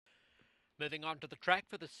Moving on to the track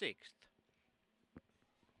for the 6th.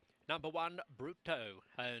 Number 1, Bruto,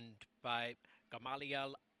 owned by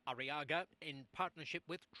Gamaliel Arriaga in partnership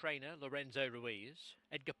with trainer Lorenzo Ruiz.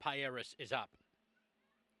 Edgar Payeras is up.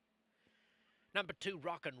 Number 2,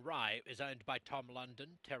 Rock and Rye, is owned by Tom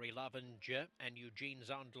London, Terry Lavenger and Eugene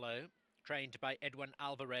Zondlo, trained by Edwin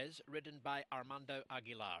Alvarez, ridden by Armando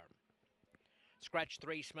Aguilar. Scratch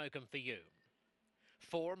 3, Smoke 'em for you.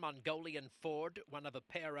 4, Mongolian Ford, one of a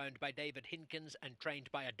pair owned by David Hinkins and trained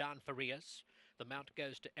by Adan Farias. The mount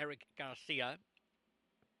goes to Eric Garcia.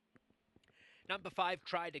 Number 5,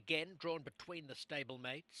 Tried Again, drawn between the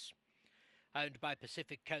stablemates. Owned by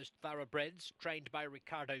Pacific Coast Thoroughbreds, trained by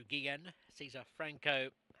Ricardo Guillen. Cesar Franco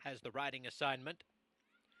has the riding assignment.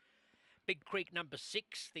 Big Creek number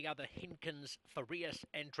 6, the other Hinkins Farias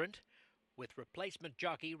entrant, with replacement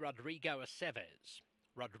jockey Rodrigo Aceves.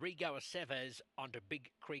 Rodrigo Aceves onto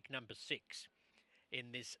Big Creek number 6.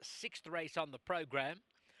 In this 6th race on the program,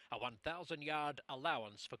 a 1,000-yard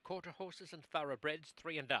allowance for quarter horses and thoroughbreds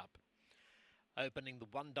 3 and up. Opening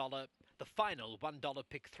the final $1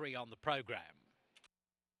 pick 3 on the program.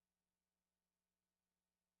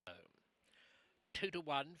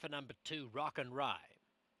 2-1 for number 2, Rock and Rye.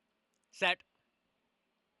 Set.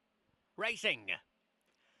 Racing.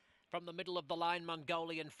 From the middle of the line,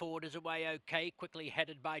 Mongolian Ford is away okay, quickly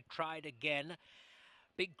headed by Tried Again.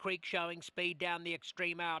 Big Creek showing speed down the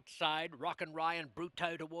extreme outside. Rock and Rye and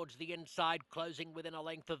Bruto towards the inside, closing within a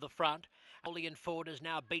length of the front. Mongolian Ford is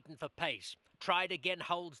now beaten for pace. Tried Again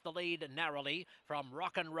holds the lead narrowly from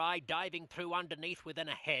Rock and Rye, diving through underneath within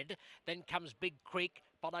a head. Then comes Big Creek,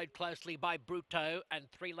 followed closely by Bruto, and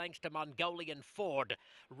 3 lengths to Mongolian Ford.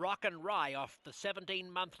 Rock and Rye, off the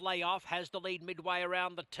 17-month layoff, has the lead midway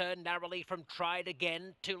around the turn, narrowly from Tried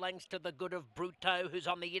Again. 2 lengths to the good of Bruto, who's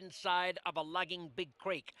on the inside of a lugging Big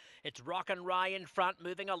Creek. It's Rock and Rye in front,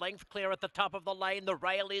 moving a length clear at the top of the lane. The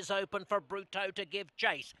rail is open for Bruto to give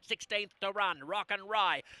chase. 16th to run, Rock and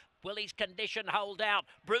Rye. Will his condition hold out?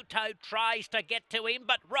 Bruto tries to get to him,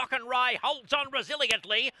 but Rock and Rye holds on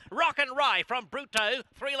resiliently. Rock and Rye from Bruto,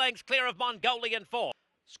 3 lengths clear of Mongolian Ford.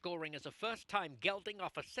 Scoring as a first-time gelding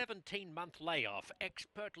off a 17-month layoff,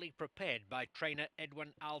 expertly prepared by trainer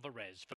Edwin Alvarez.